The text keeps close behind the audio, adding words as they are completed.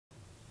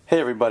Hey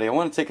everybody, I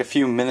want to take a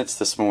few minutes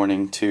this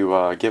morning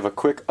to give a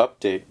quick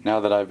update now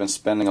that I've been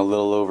spending a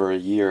little over a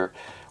year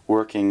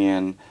working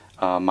in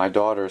my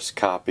daughter's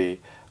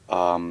copy,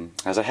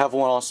 as I have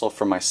one also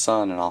for my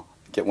son, and I'll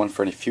get one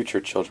for any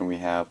future children we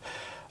have,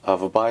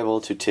 of a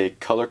Bible to take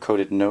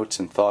color-coded notes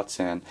and thoughts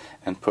in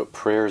and put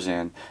prayers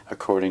in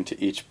according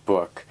to each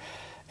book,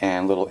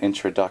 and little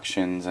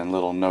introductions and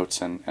little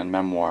notes and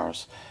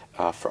memoirs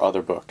for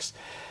other books.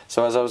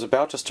 So as I was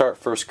about to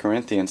start 1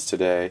 Corinthians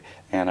today,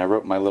 and I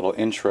wrote my little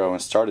intro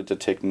and started to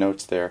take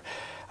notes there,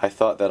 I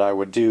thought that I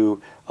would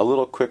do a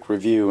little quick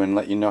review and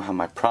let you know how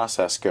my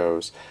process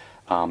goes.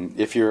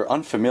 If you're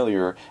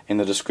unfamiliar, in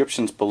the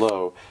descriptions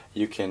below,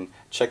 you can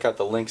check out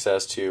the links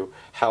as to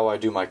how I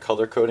do my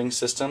color coding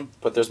system,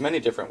 but there's many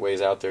different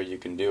ways out there you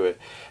can do it,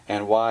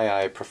 and why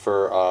I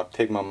prefer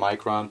Pigma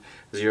Micron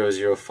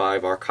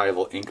 005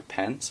 archival ink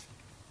pens,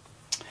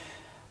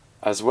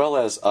 as well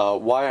as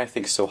why I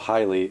think so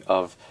highly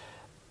of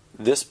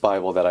this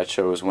Bible that I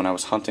chose when I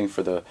was hunting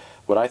for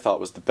what I thought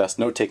was the best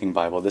note-taking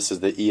Bible. This is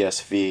the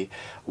ESV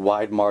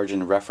Wide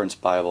Margin Reference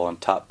Bible in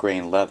top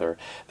grain leather.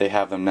 They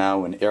have them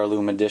now in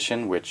heirloom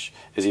edition, which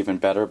is even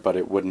better, but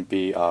it wouldn't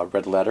be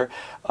red letter,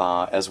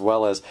 as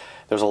well as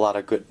there's a lot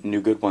of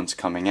new good ones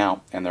coming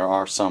out, and there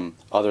are some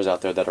others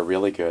out there that are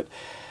really good.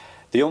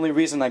 The only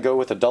reason I go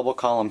with a double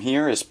column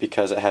here is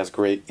because it has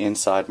great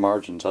inside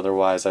margins.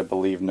 Otherwise, I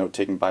believe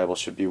note-taking Bible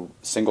should be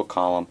single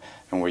column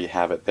and where you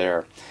have it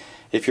there.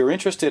 If you're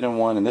interested in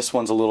one, and this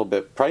one's a little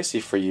bit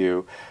pricey for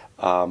you,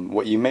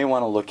 what you may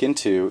want to look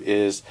into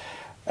is,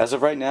 as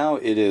of right now,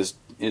 it is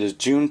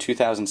June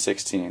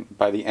 2016.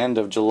 By the end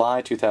of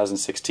July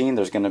 2016,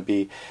 there's going to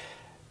be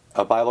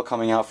a Bible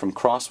coming out from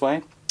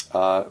Crossway,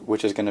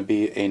 which is going to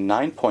be a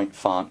 9-point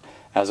font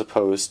as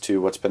opposed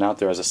to what's been out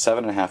there as a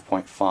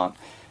 7.5-point font.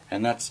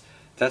 And that's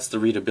the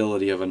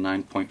readability of a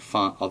 9-point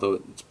font,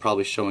 although it's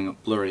probably showing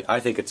up blurry. I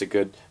think it's a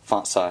good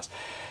font size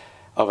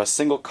of a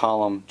single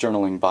column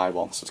journaling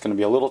Bible. So it's going to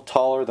be a little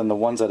taller than the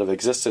ones that have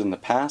existed in the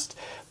past,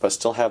 but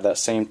still have that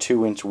same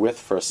 2-inch width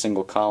for a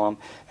single column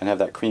and have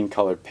that cream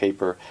colored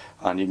paper.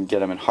 And you can get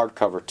them in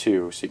hardcover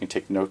too, so you can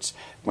take notes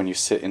when you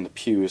sit in the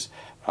pews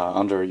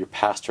under your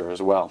pastor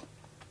as well.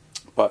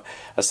 But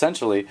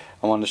essentially,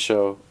 I wanted to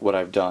show what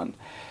I've done.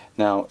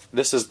 Now,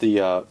 this is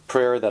the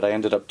prayer that I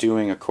ended up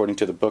doing according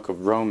to the book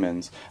of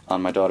Romans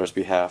on my daughter's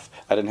behalf.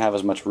 I didn't have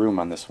as much room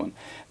on this one.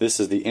 This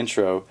is the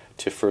intro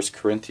to 1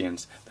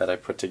 Corinthians that I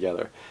put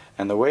together.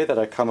 And the way that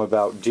I come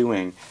about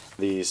doing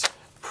these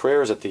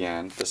prayers at the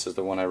end, this is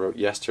the one I wrote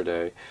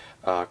yesterday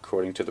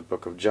according to the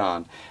book of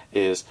John,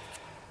 is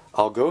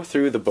I'll go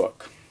through the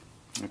book.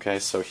 Okay,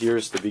 so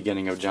here's the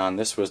beginning of John.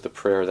 This was the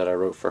prayer that I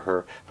wrote for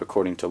her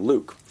according to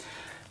Luke.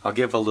 I'll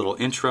give a little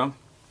intro,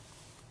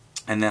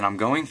 and then I'm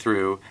going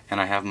through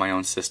and I have my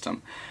own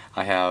system.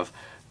 I have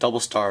double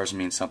stars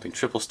mean something,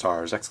 triple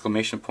stars,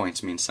 exclamation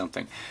points mean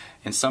something.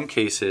 In some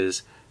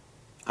cases,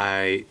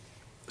 I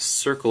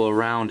circle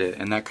around it,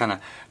 and that kind of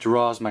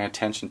draws my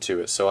attention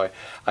to it. So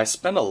I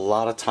spend a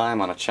lot of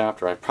time on a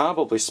chapter. I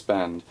probably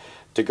spend,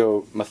 to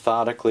go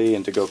methodically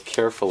and to go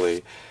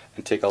carefully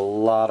and take a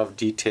lot of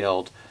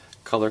detailed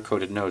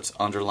color-coded notes,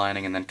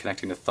 underlining and then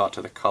connecting the thought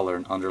to the color,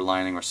 and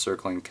underlining or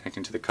circling and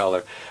connecting to the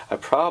color. I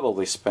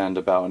probably spend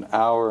about an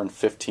hour and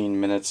 15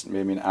 minutes,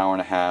 maybe an hour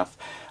and a half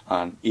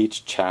on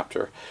each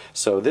chapter.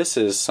 So this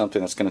is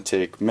something that's going to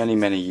take many,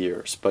 many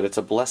years, but it's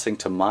a blessing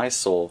to my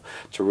soul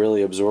to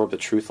really absorb the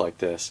truth like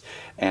this,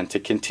 and to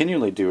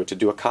continually do it, to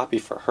do a copy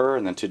for her,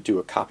 and then to do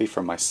a copy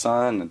for my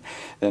son, and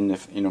then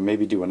if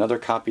maybe do another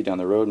copy down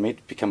the road, may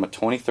become a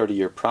 20-30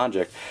 year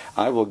project.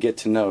 I will get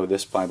to know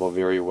this Bible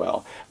very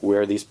well,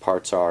 where these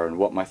parts are and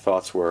what my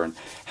thoughts were, and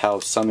how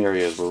some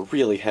areas were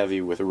really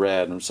heavy with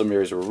red and some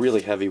areas were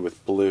really heavy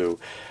with blue.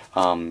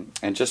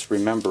 And just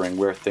remembering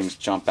where things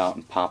jump out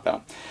and pop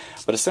out.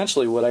 But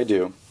essentially what I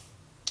do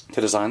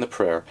to design the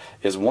prayer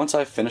is, once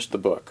I've finished the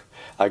book,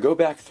 I go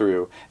back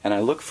through and I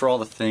look for all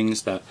the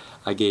things that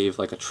I gave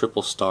like a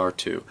triple star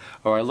to,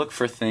 or I look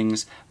for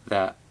things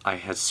that I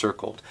had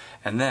circled,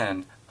 and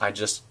then I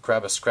just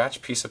grab a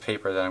scratch piece of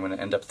paper that I'm going to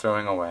end up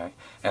throwing away,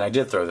 and I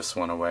did throw this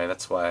one away,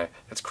 that's why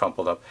it's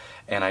crumpled up,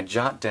 and I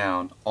jot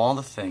down all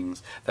the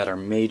things that are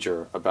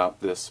major about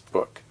this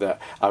book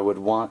that I would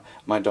want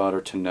my daughter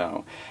to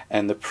know.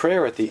 And the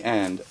prayer at the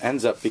end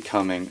ends up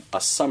becoming a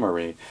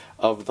summary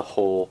of the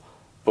whole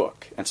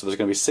book. And so there's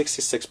going to be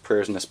 66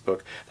 prayers in this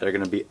book that are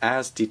going to be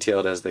as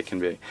detailed as they can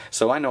be.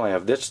 So I know I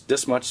have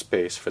this much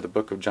space for the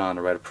book of John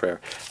to write a prayer.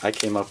 I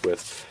came up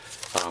with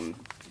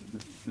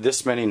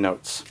this many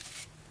notes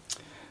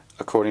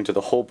according to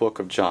the whole book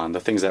of John,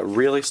 the things that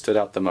really stood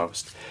out the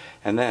most.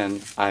 And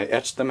then I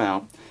etched them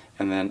out,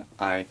 and then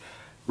I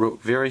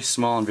wrote very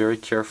small and very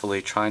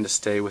carefully, trying to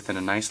stay within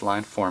a nice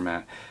line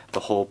format,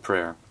 the whole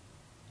prayer.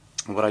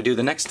 And what I do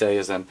the next day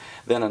is then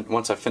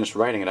once I finish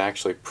writing it, I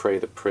actually pray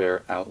the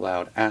prayer out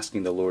loud,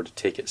 asking the Lord to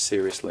take it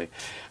seriously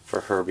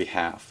for her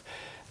behalf.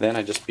 Then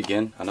I just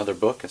begin another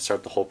book and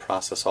start the whole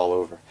process all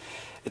over.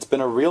 It's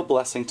been a real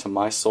blessing to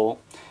my soul.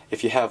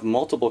 If you have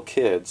multiple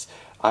kids,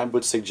 I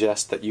would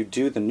suggest that you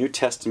do the New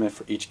Testament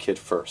for each kid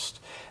first.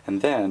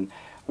 And then,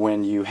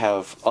 when you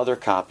have other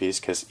copies,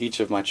 because each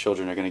of my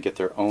children are going to get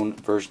their own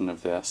version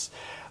of this,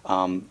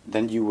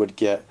 then you would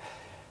get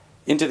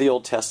into the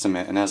Old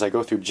Testament. And as I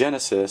go through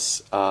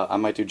Genesis, I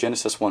might do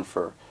Genesis 1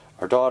 for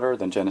our daughter,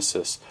 then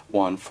Genesis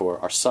 1 for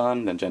our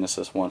son, then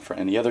Genesis 1 for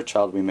any other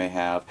child we may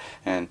have,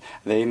 and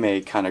they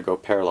may kind of go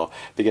parallel.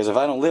 Because if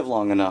I don't live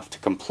long enough to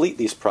complete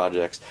these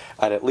projects,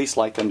 I'd at least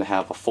like them to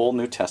have a full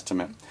New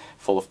Testament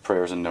full of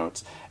prayers and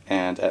notes,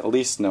 and at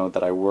least know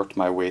that I worked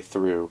my way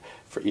through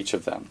for each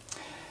of them.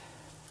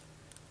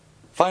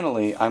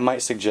 Finally, I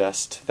might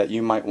suggest that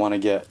you might want to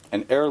get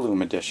an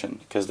heirloom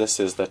edition, because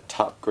this is the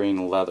top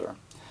grain leather.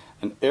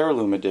 An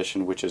heirloom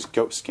edition, which is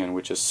goatskin,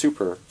 which is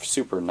super,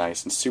 super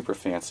nice and super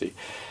fancy,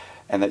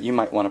 and that you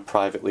might want to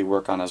privately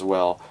work on as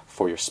well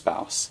for your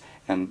spouse.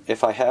 And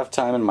if I have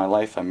time in my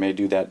life, I may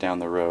do that down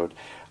the road.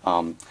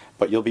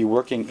 But you'll be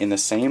working in the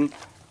same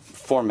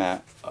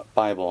format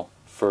Bible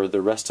for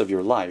the rest of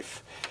your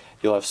life.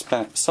 You'll have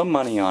spent some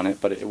money on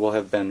it, but it will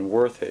have been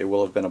worth it. It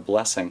will have been a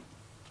blessing.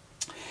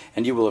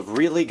 And you will have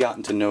really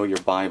gotten to know your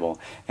Bible,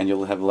 and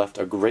you'll have left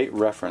a great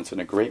reference and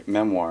a great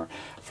memoir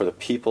for the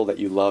people that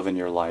you love in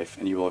your life,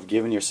 and you will have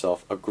given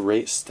yourself a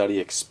great study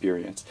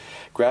experience.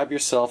 Grab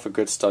yourself a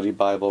good study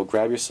Bible,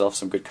 grab yourself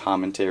some good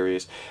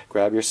commentaries,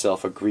 grab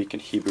yourself a Greek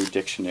and Hebrew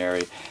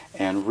dictionary,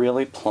 and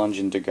really plunge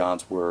into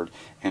God's Word,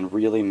 and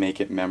really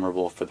make it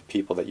memorable for the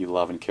people that you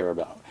love and care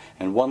about.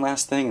 And one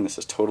last thing, and this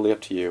is totally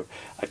up to you,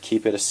 I'd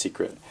keep it a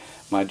secret.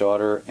 My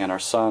daughter and our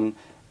son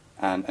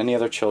and any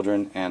other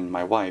children and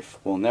my wife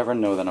will never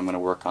know that I'm going to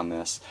work on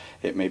this.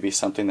 It may be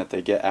something that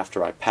they get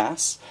after I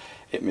pass.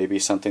 It may be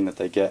something that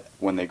they get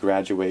when they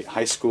graduate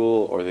high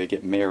school or they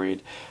get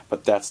married.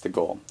 But that's the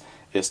goal,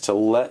 is to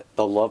let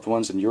the loved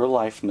ones in your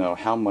life know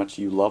how much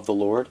you love the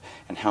Lord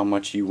and how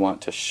much you want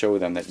to show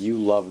them that you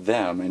love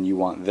them and you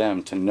want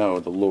them to know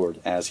the Lord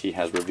as He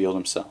has revealed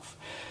Himself.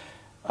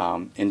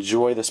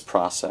 Enjoy this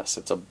process.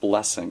 It's a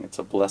blessing. It's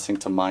a blessing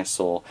to my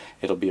soul.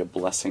 It'll be a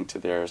blessing to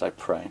theirs, I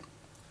pray.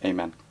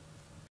 Amen.